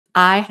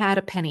I had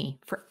a penny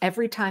for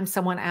every time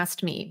someone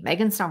asked me,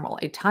 Megan Sumrell,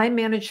 a time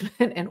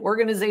management and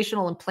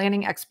organizational and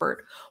planning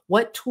expert,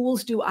 what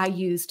tools do I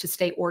use to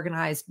stay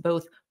organized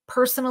both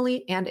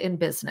personally and in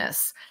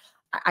business?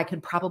 I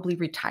could probably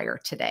retire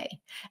today.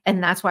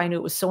 And that's why I knew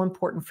it was so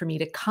important for me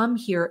to come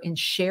here and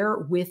share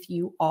with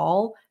you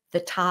all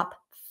the top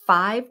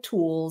 5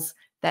 tools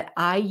that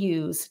I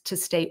use to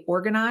stay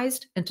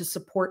organized and to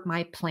support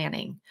my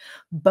planning,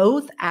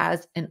 both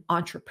as an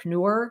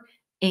entrepreneur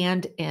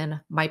and in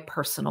my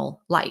personal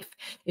life.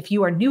 If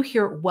you are new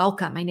here,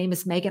 welcome. My name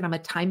is Megan. I'm a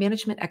time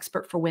management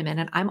expert for women,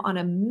 and I'm on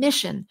a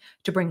mission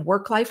to bring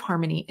work-life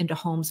harmony into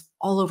homes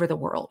all over the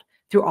world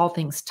through all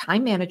things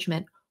time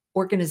management,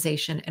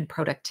 organization, and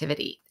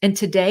productivity. And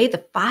today,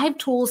 the 5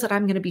 tools that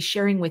I'm going to be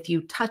sharing with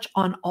you touch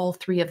on all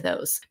 3 of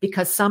those,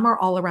 because some are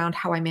all around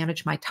how I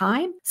manage my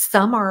time,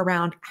 some are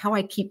around how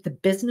I keep the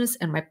business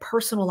and my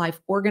personal life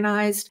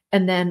organized,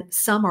 and then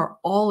some are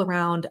all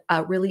around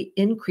really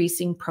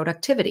increasing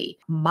productivity.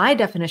 My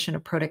definition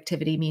of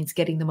productivity means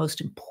getting the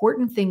most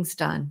important things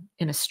done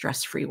in a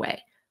stress-free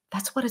way.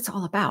 That's what it's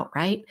all about,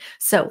 right?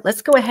 So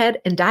let's go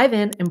ahead and dive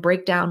in and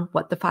break down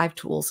what the 5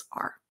 tools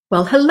are.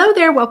 Well, hello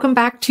there. Welcome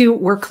back to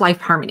Work-Life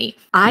Harmony.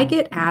 I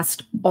get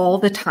asked all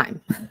the time,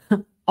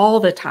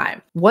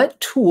 what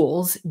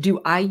tools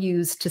do I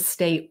use to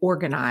stay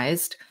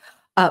organized,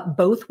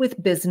 both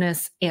with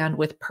business and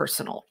with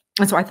personal?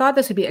 And so I thought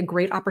this would be a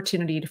great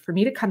opportunity for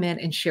me to come in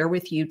and share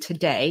with you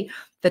today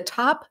the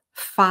top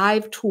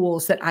 5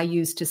 tools that I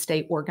use to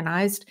stay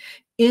organized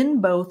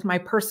in both my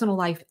personal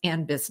life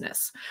and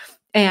business.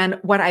 And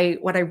what I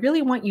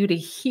really want you to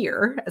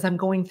hear as I'm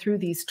going through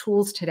these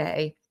tools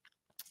today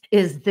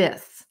is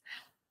this.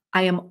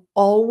 I am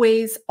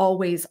always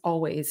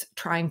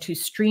trying to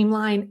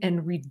streamline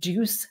and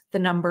reduce the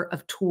number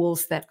of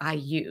tools that I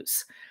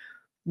use.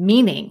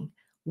 Meaning,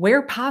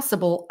 where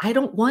possible, I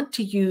don't want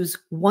to use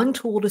one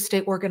tool to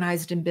stay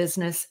organized in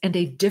business and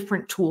a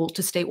different tool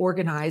to stay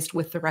organized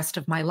with the rest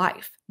of my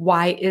life.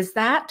 Why is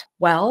that?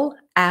 Well,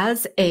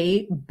 as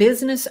a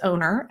business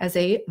owner, as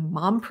a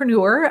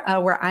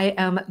mompreneur, where I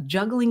am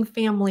juggling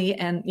family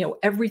and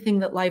everything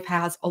that life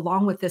has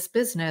along with this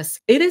business,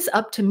 it is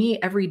up to me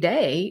every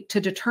day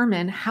to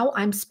determine how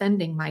I'm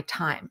spending my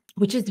time,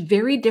 which is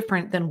very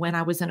different than when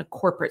I was in a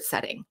corporate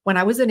setting. When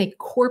I was in a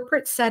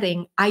corporate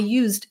setting, I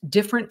used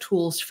different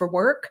tools for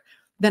work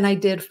than I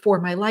did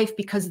for my life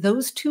because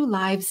those 2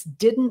 lives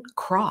didn't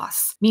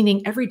cross.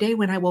 Meaning every day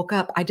when I woke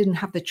up, I didn't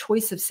have the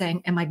choice of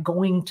saying, am I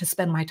going to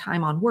spend my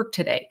time on work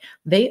today?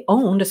 They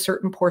owned a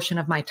certain portion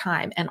of my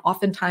time. And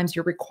oftentimes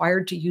you're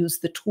required to use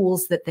the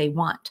tools that they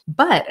want.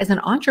 But as an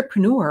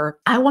entrepreneur,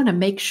 I want to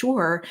make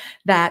sure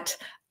that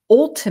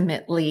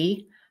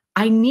ultimately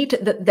I need to,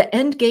 the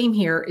end game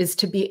here is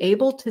to be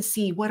able to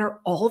see what are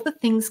all the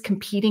things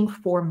competing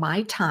for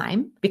my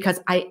time, because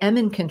I am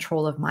in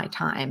control of my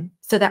time,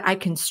 so that I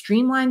can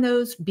streamline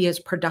those, be as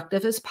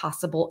productive as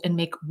possible, and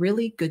make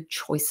really good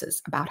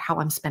choices about how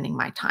I'm spending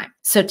my time.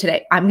 So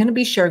today I'm going to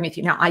be sharing with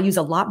you. Now, I use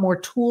a lot more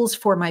tools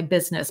for my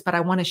business, but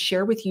I want to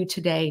share with you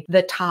today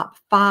the top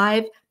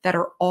 5 that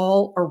are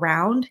all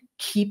around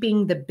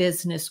keeping the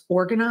business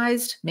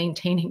organized,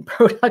 maintaining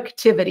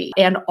productivity,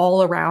 and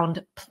all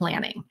around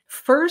planning.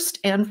 First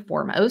and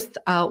foremost,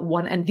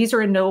 and these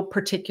are in no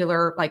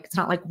particular, it's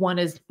not like one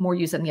is more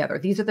used than the other.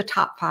 These are the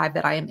top 5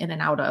 that I am in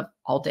and out of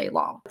all day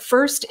long.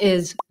 First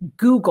is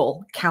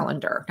Google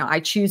Calendar. Now,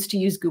 I choose to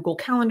use Google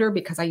Calendar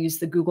because I use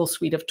the Google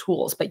suite of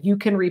tools, but you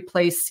can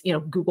replace,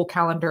 Google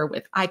Calendar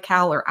with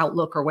iCal or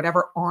Outlook or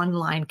whatever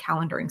online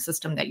calendaring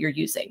system that you're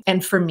using.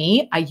 And for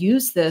me, I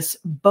use this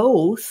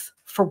both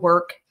for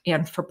work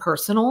and for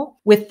personal,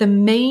 with the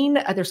main,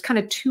 there's kind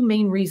of 2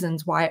 main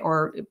reasons why,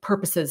 or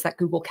purposes, that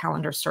Google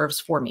Calendar serves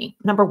for me.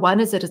 Number one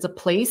is it is a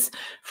place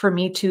for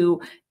me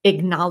to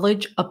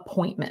acknowledge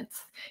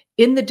appointments.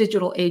 In the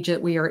digital age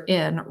that we are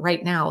in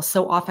right now,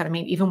 so often,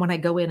 even when I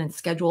go in and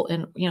schedule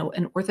an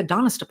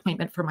orthodontist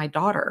appointment for my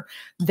daughter,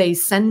 they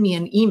send me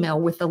an email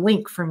with a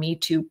link for me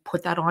to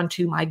put that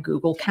onto my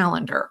Google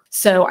Calendar.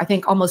 So I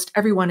think almost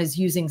everyone is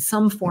using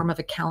some form of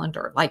a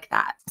calendar like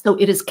that. So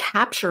it is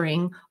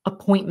capturing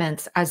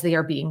appointments as they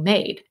are being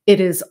made.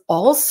 It is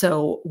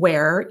also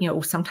where,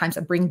 sometimes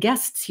I bring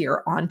guests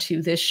here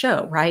onto this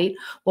show, right?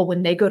 Well,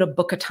 when they go to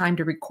book a time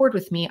to record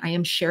with me, I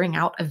am sharing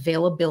out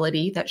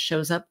availability that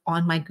shows up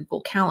on my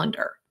Google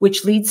Calendar,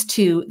 which leads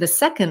to the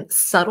second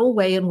subtle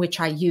way in which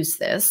I use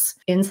this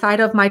inside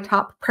of my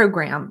top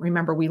program.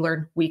 Remember, we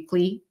learn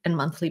weekly and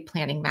monthly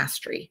planning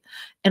mastery.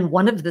 And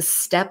one of the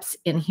steps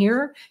in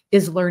here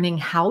is learning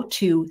how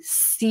to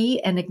see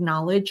and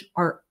acknowledge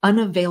our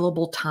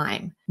unavailable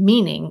time.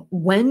 Meaning,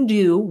 when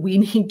do we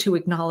need to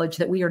acknowledge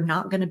that we are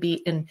not going to be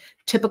in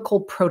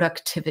typical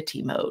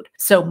productivity mode?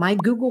 So my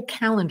Google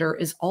Calendar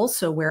is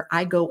also where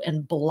I go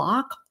and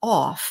block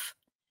off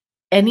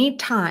any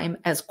time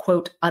as,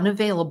 quote,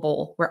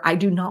 unavailable, where I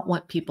do not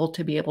want people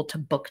to be able to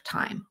book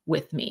time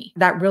with me.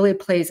 That really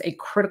plays a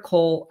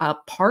critical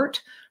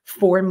part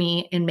for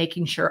me in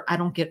making sure I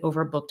don't get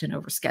overbooked and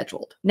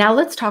overscheduled. Now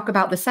let's talk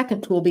about the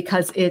second tool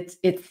because it's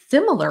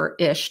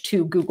similar-ish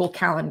to Google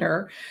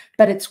Calendar,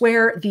 but it's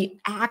where the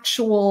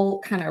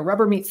actual kind of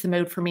rubber meets the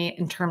road for me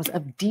in terms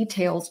of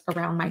details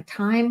around my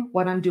time,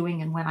 what I'm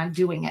doing, and when I'm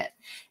doing it.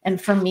 And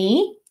for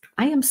me,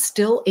 I am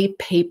still a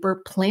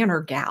paper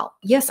planner gal.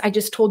 Yes, I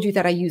just told you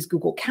that I use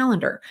Google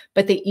Calendar,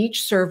 but they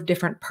each serve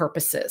different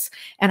purposes.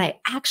 And I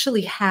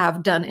actually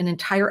have done an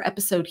entire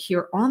episode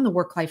here on the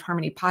Work-Life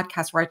Harmony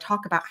podcast where I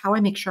talk about how I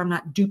make sure I'm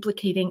not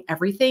duplicating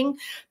everything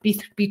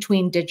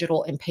between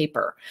digital and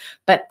paper.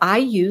 But I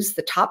use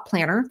the top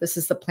planner. This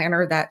is the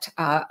planner that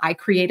I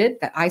created,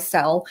 that I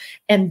sell.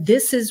 And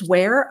this is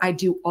where I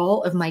do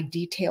all of my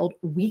detailed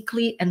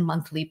weekly and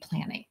monthly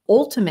planning.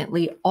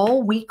 Ultimately,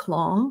 all week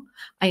long,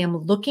 I am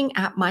looking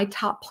at my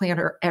top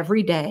planner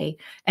every day,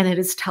 and it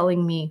is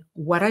telling me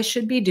what I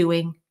should be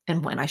doing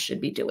and when I should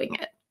be doing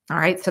it. All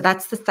right. So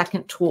that's the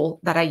second tool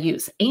that I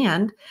use.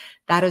 And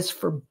that is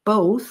for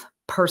both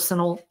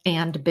personal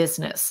and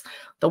business.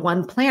 The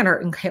one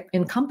planner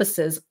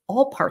encompasses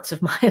all parts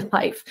of my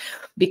life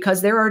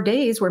because there are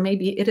days where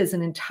maybe it is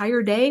an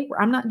entire day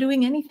where I'm not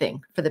doing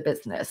anything for the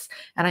business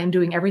and I'm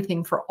doing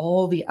everything for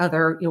all the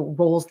other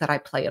roles that I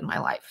play in my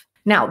life.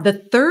 Now, the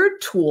third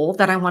tool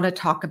that I want to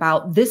talk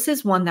about, this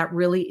is one that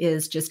really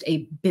is just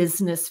a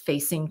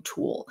business-facing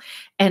tool.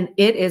 And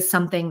it is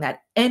something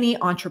that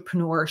any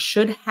entrepreneur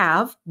should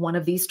have one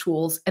of these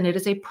tools, and it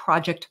is a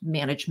project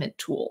management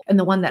tool. And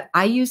the one that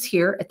I use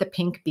here at the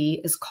Pink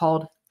Bee is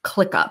called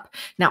ClickUp.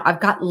 Now,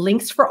 I've got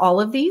links for all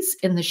of these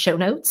in the show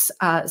notes.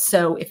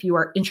 So if you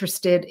are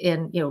interested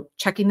in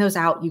checking those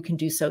out, you can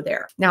do so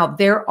there. Now,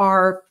 there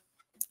are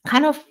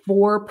kind of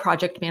 4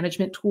 project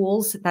management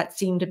tools that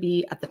seem to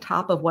be at the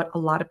top of what a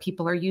lot of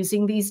people are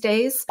using these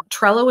days.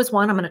 Trello is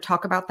one. I'm going to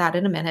talk about that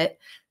in a minute.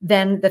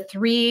 Then the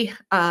 3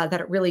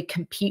 that really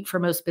compete for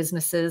most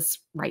businesses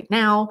right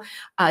now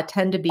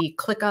tend to be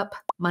ClickUp,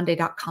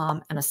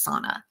 Monday.com, and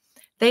Asana.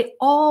 They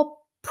all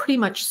pretty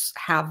much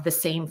have the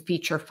same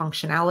feature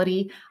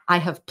functionality. I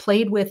have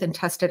played with and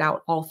tested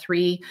out all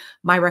 3.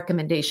 My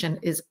recommendation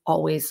is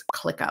always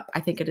ClickUp.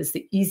 I think it is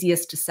the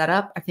easiest to set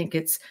up. I think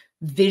it's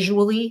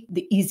visually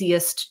the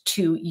easiest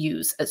to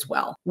use as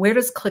well. Where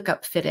does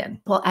ClickUp fit in?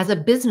 Well, as a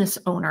business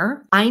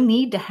owner, I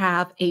need to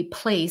have a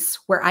place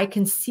where I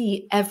can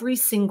see every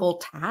single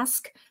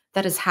task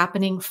that is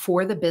happening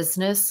for the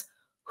business,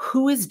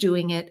 who is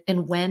doing it,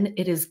 and when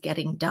it is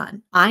getting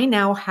done. I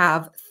now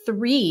have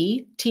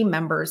 3 team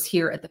members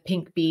here at the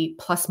Pink Bee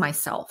plus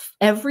myself.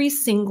 Every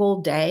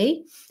single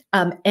day,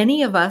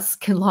 any of us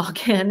can log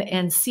in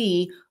and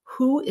see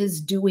who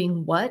is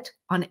doing what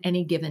on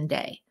any given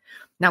day.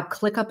 Now,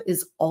 ClickUp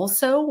is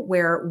also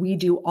where we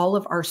do all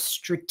of our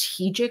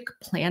strategic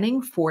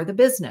planning for the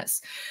business.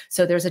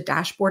 So there's a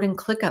dashboard in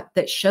ClickUp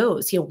that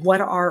shows, what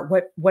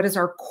does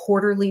our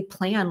quarterly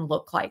plan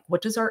look like?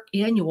 What does our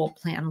annual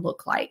plan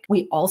look like?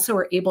 We also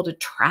are able to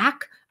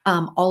track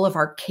all of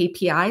our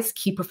KPIs,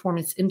 key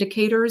performance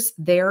indicators,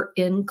 there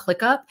in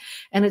ClickUp.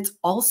 And it's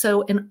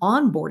also an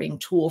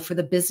onboarding tool for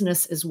the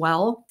business as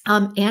well.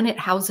 And it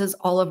houses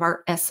all of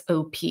our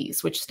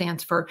SOPs, which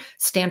stands for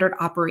standard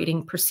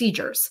operating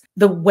procedures.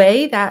 The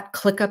way that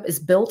ClickUp is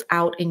built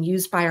out and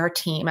used by our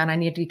team, and I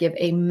need to give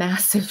a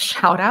massive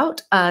shout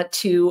out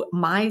to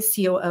my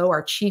COO,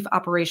 our Chief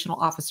Operational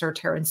Officer,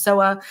 Taryn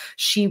Soa.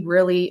 She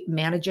really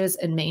manages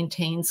and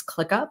maintains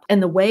ClickUp.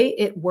 And the way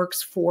it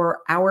works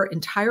for our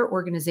entire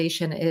organization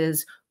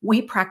is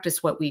we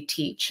practice what we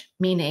teach,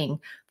 meaning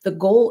the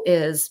goal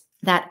is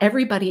that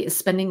everybody is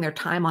spending their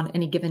time on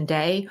any given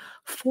day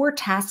for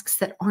tasks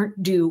that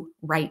aren't due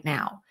right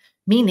now,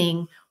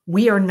 meaning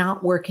we are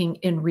not working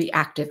in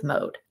reactive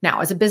mode.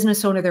 Now, as a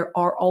business owner, there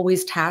are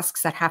always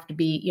tasks that have to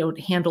be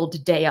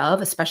handled day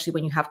of, especially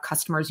when you have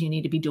customers, you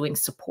need to be doing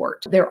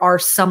support. There are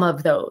some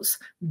of those,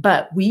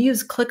 but we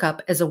use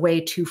ClickUp as a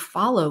way to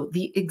follow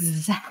the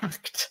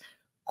exact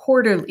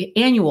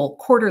annual,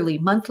 quarterly,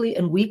 monthly,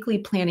 and weekly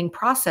planning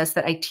process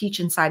that I teach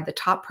inside the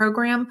top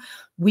program.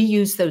 We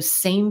use those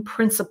same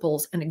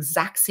principles and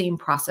exact same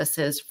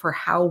processes for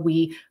how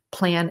we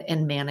plan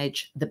and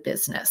manage the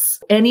business.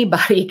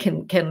 Anybody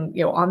can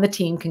on the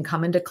team can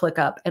come into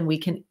ClickUp and we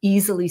can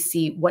easily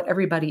see what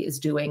everybody is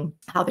doing,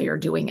 how they are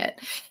doing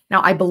it.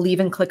 Now, I believe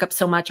in ClickUp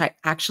so much, I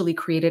actually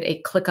created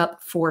a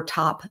ClickUp for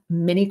Top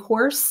mini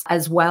course,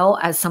 as well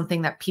as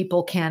something that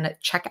people can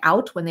check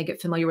out when they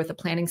get familiar with the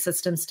planning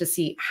systems to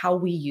see how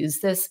we use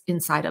this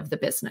inside of the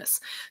business.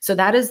 So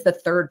that is the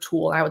third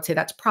tool. I would say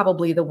that's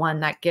probably the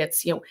one that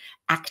gets,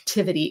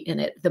 activity in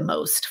it the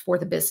most for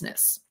the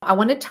business. I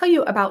want to tell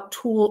you about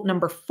tool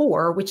number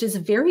 4, which is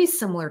very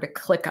similar to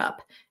ClickUp.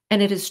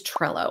 And it is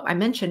Trello. I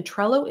mentioned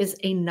Trello is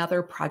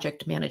another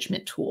project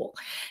management tool.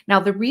 Now,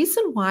 the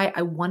reason why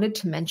I wanted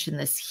to mention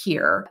this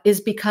here is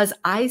because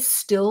I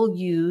still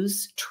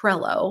use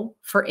Trello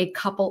for a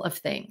couple of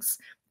things.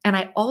 And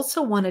I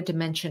also wanted to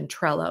mention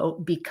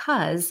Trello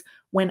because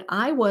when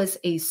I was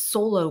a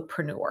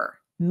solopreneur,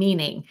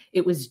 meaning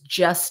it was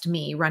just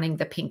me running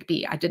the Pink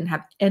Bee. I didn't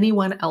have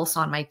anyone else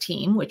on my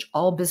team, which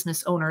all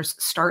business owners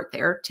start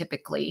there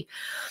typically.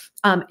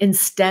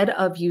 Instead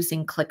of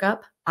using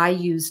ClickUp, I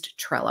used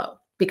Trello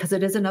because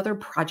it is another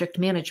project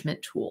management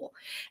tool.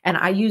 And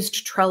I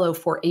used Trello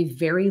for a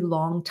very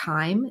long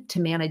time to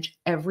manage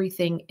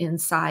everything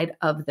inside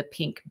of the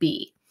Pink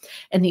Bee.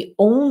 And the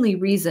only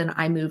reason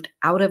I moved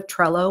out of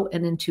Trello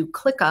and into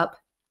ClickUp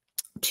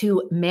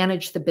to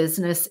manage the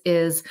business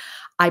is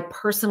I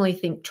personally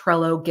think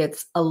Trello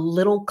gets a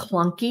little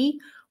clunky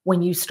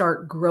when you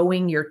start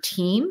growing your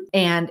team,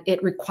 and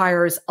it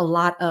requires a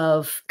lot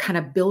of kind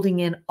of building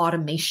in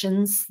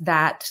automations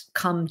that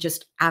come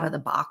just out of the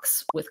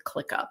box with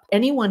ClickUp.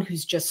 Anyone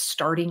who's just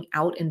starting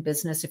out in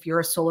business, if you're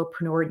a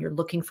solopreneur and you're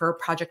looking for a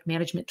project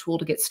management tool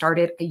to get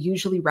started, I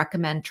usually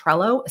recommend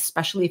Trello,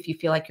 especially if you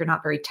feel like you're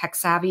not very tech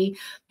savvy,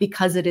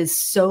 because it is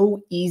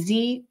so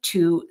easy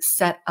to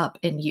set up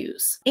and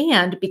use.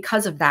 And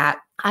because of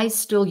that, I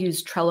still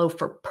use Trello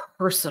for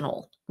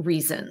personal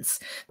reasons.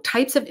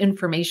 Types of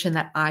information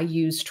that I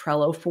use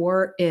Trello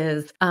for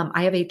is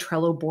I have a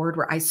Trello board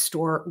where I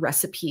store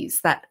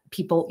recipes that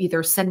people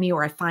either send me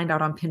or I find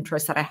out on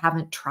Pinterest that I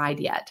haven't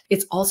tried yet.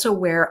 It's also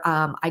where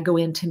I go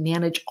in to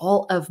manage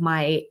all of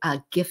my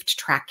gift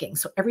tracking.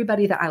 So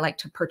everybody that I like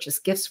to purchase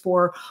gifts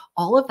for,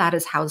 all of that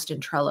is housed in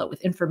Trello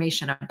with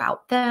information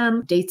about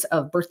them, dates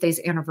of birthdays,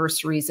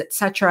 anniversaries,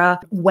 etc.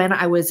 When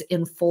I was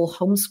in full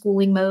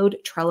homeschooling mode,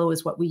 Trello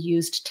is what we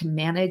used to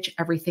manage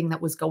everything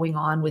that was going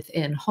on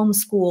within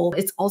homeschool.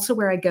 It's also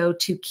where I go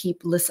to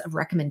keep lists of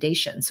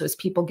recommendations. So as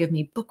people give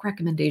me book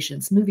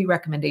recommendations, movie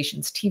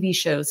recommendations, TV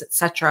shows,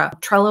 etc.,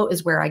 Trello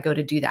is where I go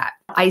to do that.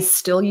 I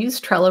still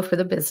use Trello for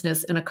the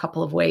business in a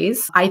couple of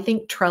ways. I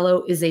think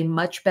Trello is a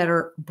much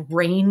better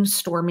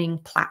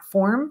brainstorming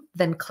platform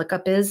than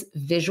ClickUp is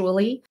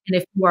visually. And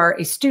if you are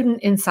a student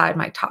inside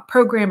my top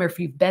program, or if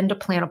you've been to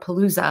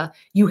Planapalooza,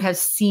 you have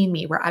seen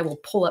me where I will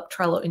pull up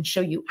Trello and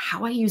show you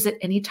how I use it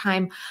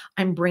anytime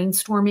I'm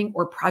brainstorming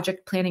or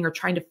project planning or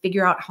trying to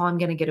figure out how I'm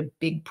going to get a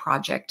big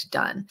project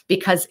done.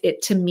 Because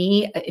it, to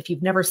me, if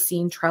you've never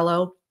seen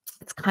Trello,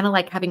 it's kind of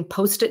like having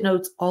Post-it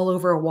notes all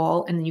over a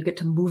wall, and then you get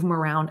to move them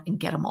around and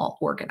get them all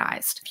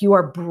organized. If you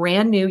are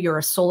brand new, you're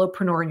a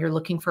solopreneur and you're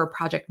looking for a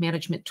project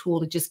management tool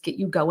to just get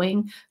you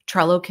going,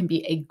 Trello can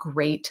be a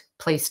great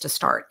place to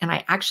start. And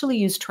I actually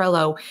used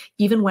Trello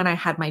even when I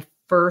had my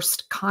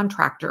first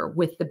contractor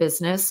with the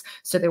business.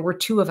 So there were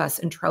two of us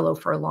in Trello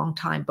for a long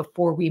time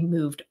before we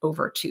moved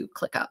over to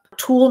ClickUp.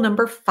 Tool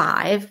number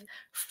 5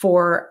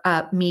 for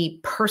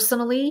me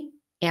personally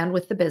and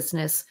with the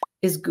business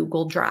is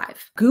Google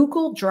Drive.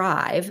 Google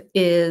Drive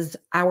is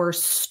our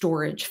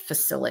storage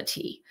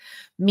facility,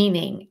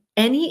 meaning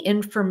any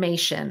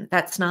information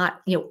that's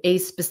not, a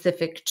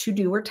specific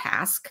to-do or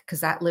task,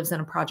 because that lives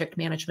in a project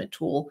management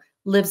tool,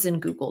 lives in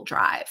Google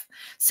Drive.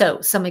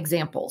 So some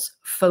examples,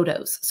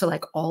 photos. So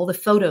like all the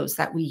photos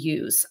that we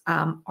use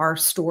are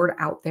stored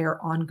out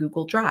there on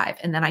Google Drive.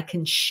 And then I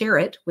can share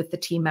it with the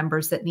team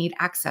members that need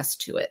access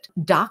to it.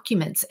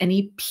 Documents,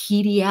 any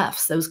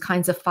PDFs, those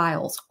kinds of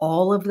files,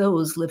 all of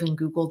those live in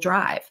Google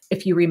Drive.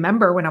 If you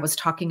remember when I was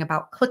talking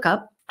about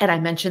ClickUp, and I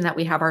mentioned that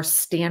we have our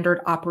standard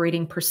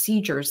operating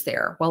procedures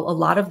there. Well, a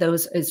lot of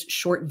those is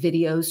short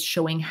videos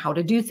showing how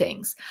to do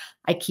things.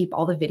 I keep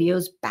all the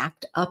videos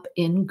backed up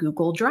in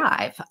Google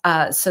Drive.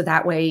 So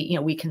that way,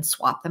 we can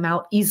swap them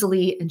out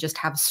easily and just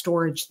have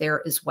storage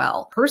there as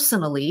well.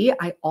 Personally,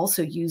 I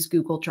also use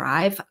Google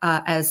Drive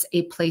as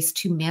a place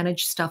to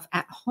manage stuff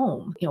at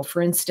home.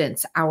 For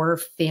instance, our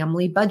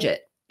family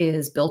budget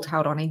is built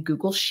out on a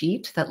Google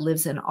Sheet that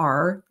lives in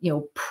our,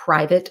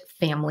 private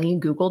family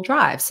Google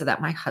Drive so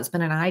that my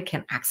husband and I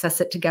can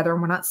access it together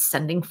and we're not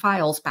sending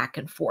files back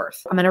and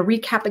forth. I'm going to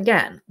recap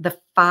again the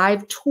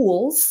 5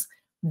 tools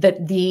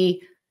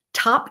the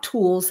top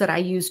tools that I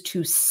use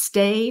to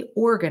stay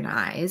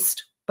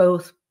organized,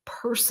 both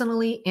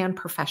personally and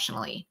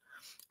professionally,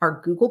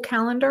 are Google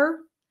Calendar,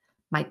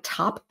 my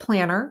top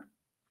planner,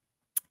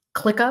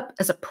 ClickUp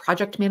as a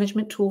project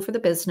management tool for the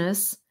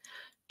business,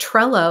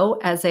 Trello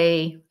as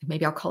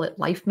maybe I'll call it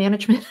life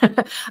management,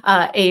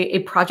 a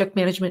project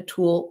management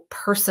tool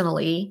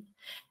personally,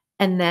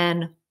 and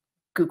then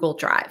Google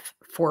Drive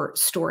for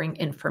storing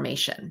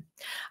information.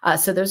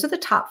 So those are the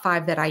top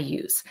 5 that I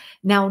use.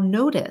 Now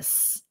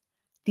notice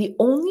the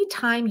only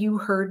time you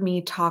heard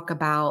me talk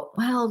about,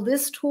 well,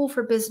 this tool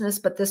for business,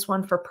 but this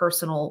one for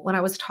personal, when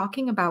I was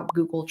talking about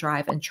Google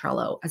Drive and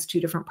Trello as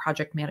 2 different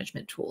project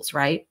management tools,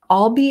 right?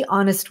 I'll be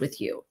honest with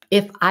you.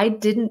 If I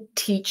didn't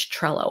teach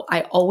Trello,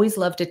 I always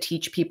love to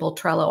teach people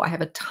Trello. I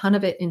have a ton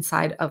of it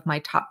inside of my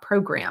top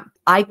program.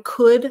 I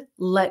could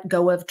let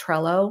go of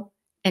Trello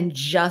and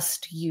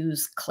just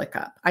use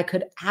ClickUp. I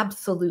could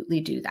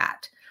absolutely do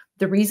that.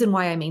 The reason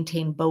why I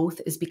maintain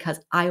both is because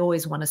I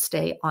always want to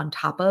stay on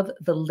top of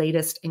the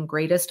latest and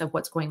greatest of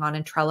what's going on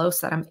in Trello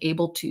so that I'm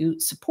able to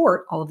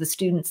support all of the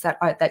students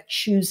that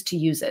choose to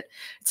use it.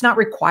 It's not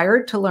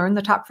required to learn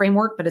the top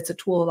framework, but it's a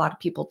tool a lot of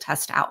people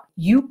test out.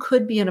 You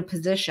could be in a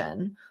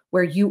position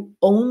where you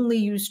only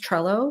use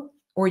Trello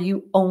or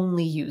you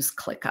only use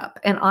ClickUp.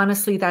 And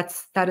honestly, that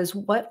is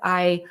what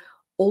I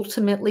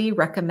ultimately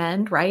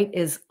recommend, right?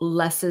 Is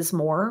less is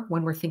more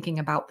when we're thinking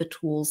about the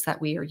tools that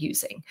we are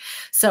using.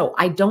 So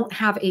I don't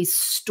have a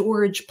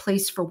storage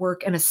place for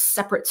work and a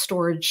separate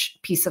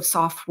storage piece of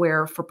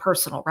software for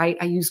personal, right?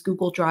 I use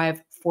Google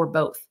Drive for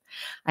both.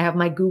 I have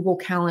my Google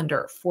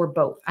Calendar for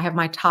both. I have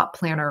my Top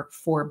Planner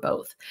for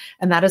both.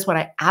 And that is what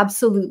I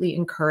absolutely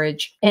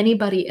encourage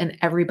anybody and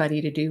everybody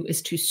to do,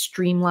 is to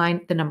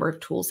streamline the number of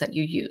tools that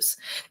you use.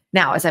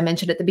 Now, as I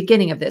mentioned at the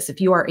beginning of this,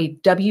 if you are a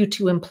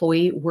W-2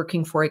 employee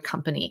working for a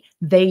company,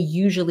 they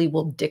usually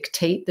will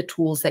dictate the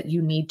tools that you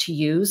need to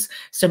use.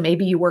 So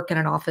maybe you work in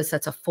an office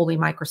that's a fully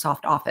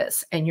Microsoft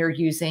office and you're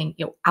using,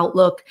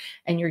 Outlook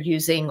and you're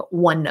using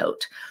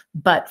OneNote.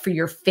 But for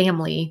your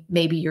family,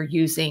 maybe you're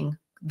using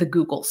the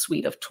Google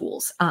suite of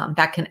tools.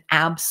 That can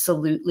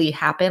absolutely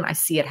happen. I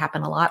see it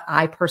happen a lot.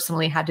 I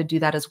personally had to do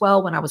that as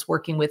well when I was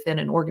working within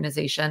an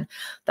organization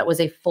that was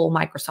a full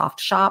Microsoft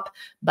shop,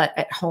 but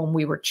at home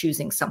we were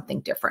choosing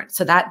something different.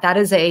 So that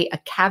is a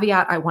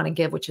caveat I want to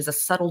give, which is a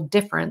subtle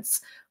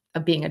difference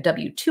of being a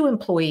W-2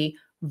 employee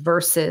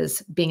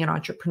versus being an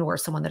entrepreneur,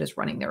 someone that is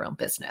running their own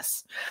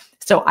business.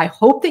 So I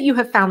hope that you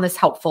have found this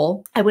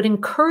helpful. I would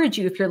encourage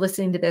you, if you're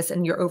listening to this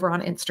and you're over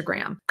on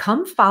Instagram,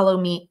 come follow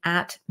me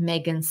at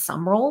Megan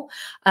Sumrell,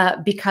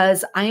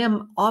 because I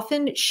am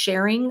often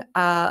sharing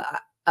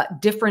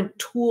different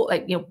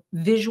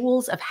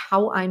visuals of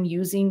how I'm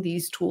using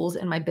these tools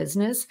in my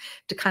business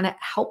to kind of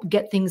help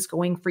get things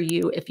going for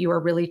you if you are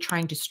really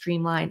trying to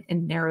streamline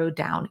and narrow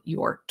down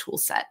your tool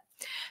set.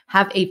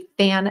 Have a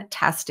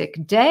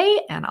fantastic day,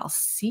 and I'll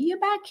see you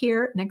back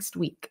here next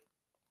week.